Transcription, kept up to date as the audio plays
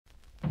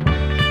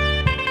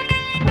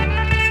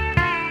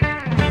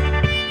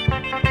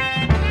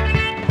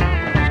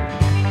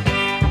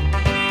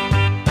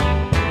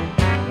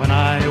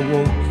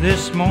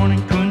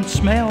morning, couldn't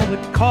smell the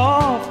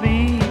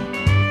coffee,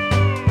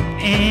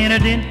 and I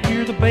didn't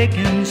hear the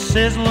bacon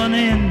sizzling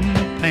in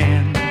the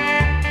pan.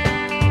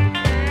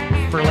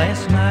 For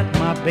last night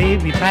my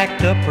baby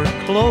packed up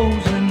her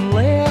clothes and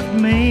left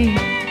me,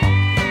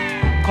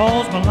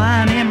 'cause my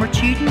lying and my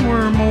cheating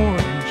were more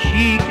than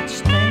she could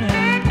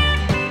stand.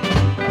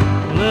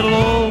 Little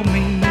old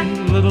me,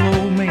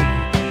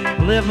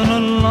 living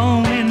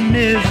alone in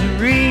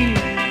misery.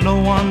 No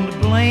one to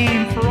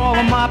blame for all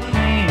of my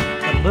pain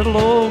but little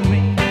old me.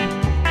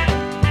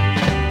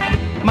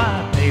 My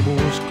table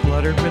was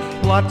cluttered with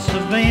lots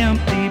of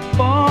empty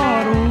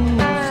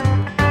bottles,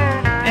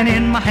 and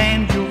in my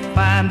hand you'll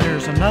find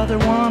there's another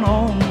one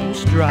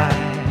almost dry.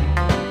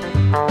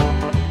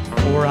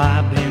 For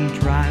I've been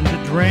trying to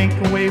drink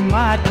away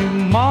my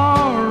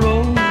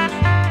tomorrows,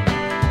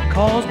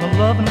 'cause my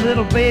loving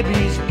little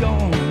baby's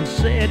gone and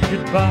said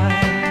goodbye.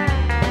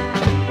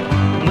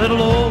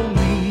 Little old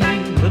me,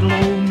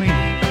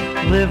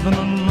 living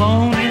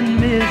alone in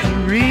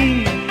misery.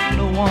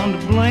 No one to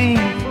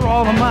blame for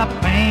all of my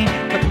pain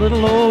but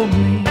little old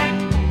me.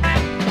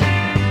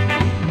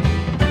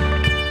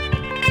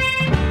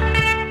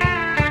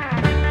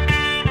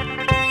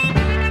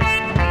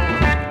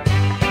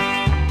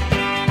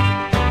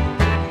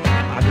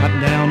 I got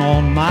down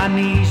on my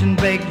knees and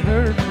begged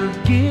her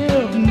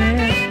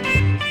forgiveness,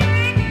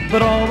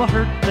 but all the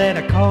hurt that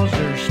I caused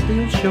her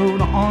still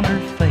showed on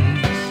her face.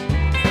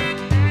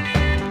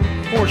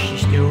 For she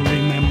still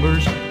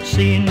remembers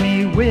seeing me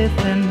with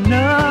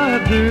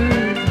another,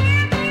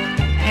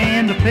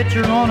 and the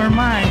picture on her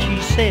mind she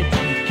said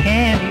she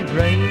can't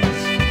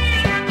erase.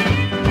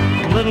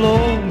 Little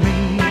old me,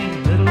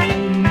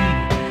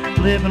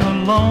 living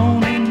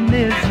alone in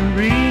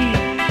misery.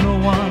 No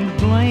one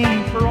to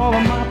blame for all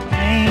of my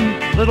pain,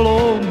 little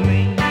old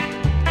me.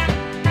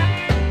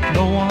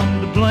 No one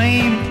to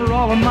blame for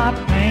all of my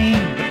pain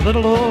but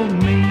little old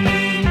me.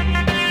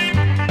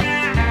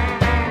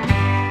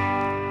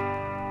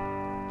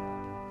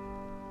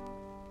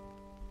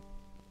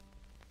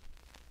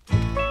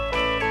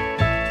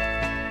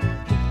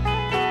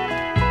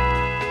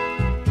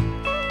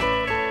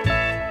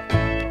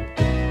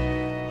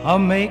 A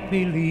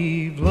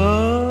make-believe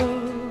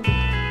love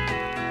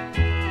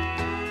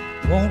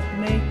won't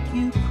make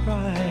you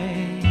cry.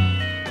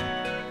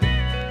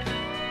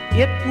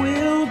 It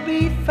will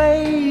be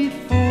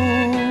faithful,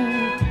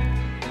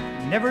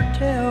 never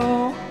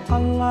tell a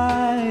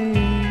lie.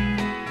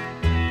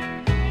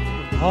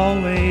 It'll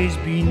always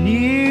be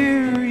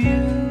near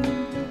you,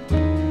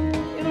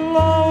 it'll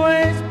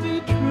always be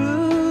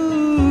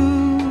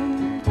true.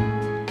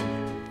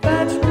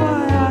 That's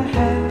why I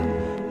have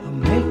a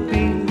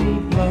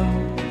make-believe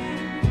love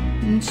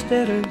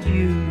instead of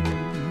you.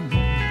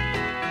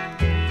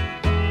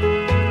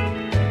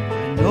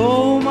 I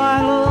know my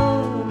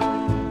love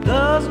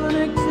doesn't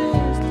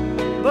exist,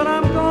 but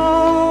I'm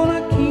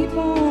gonna keep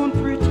on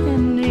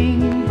pretending.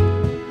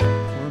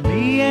 For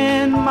me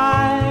and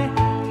my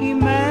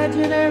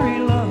imaginary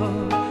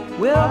love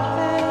will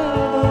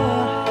have a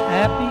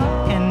happy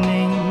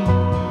ending.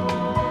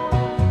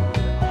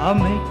 A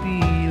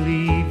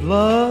make-believe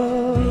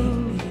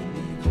love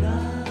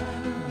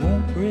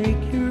won't break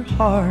your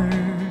heart.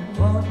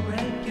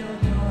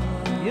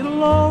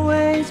 It'll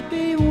always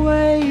be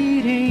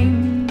waiting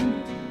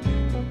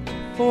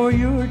for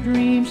your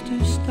dreams to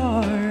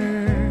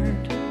start.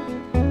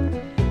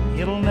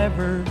 It'll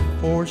never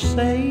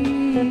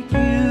forsake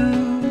you,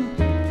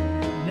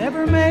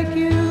 never make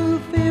you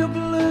feel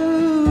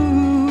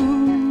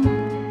blue.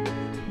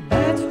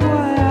 That's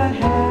why I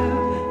have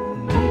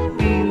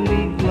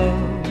make-believe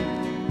love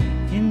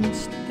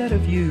instead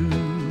of you.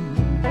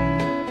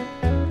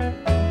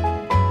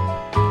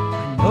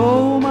 I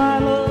know my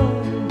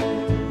love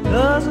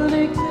doesn't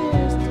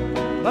exist,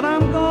 but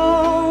I'm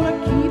gonna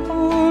keep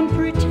on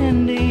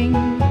pretending.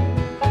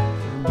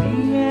 For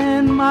me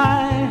and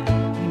my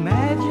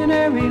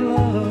imaginary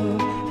love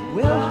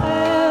will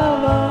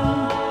have a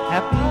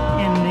happy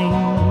ending.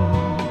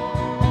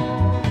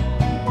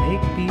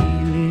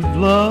 Make-believe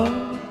love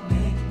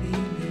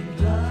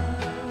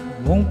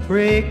won't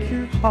break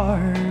your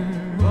heart.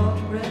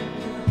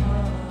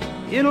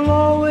 It'll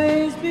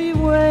always be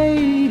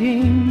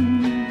waiting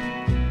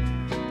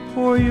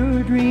for your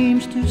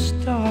dreams to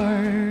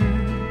start.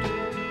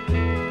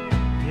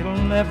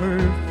 It'll never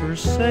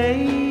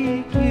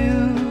forsake you,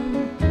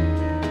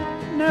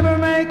 never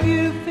make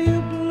you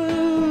feel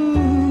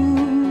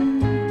blue.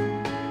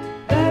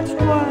 That's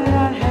why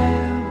I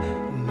have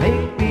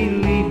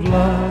make-believe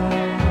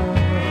love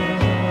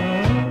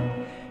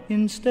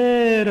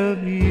instead of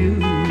you.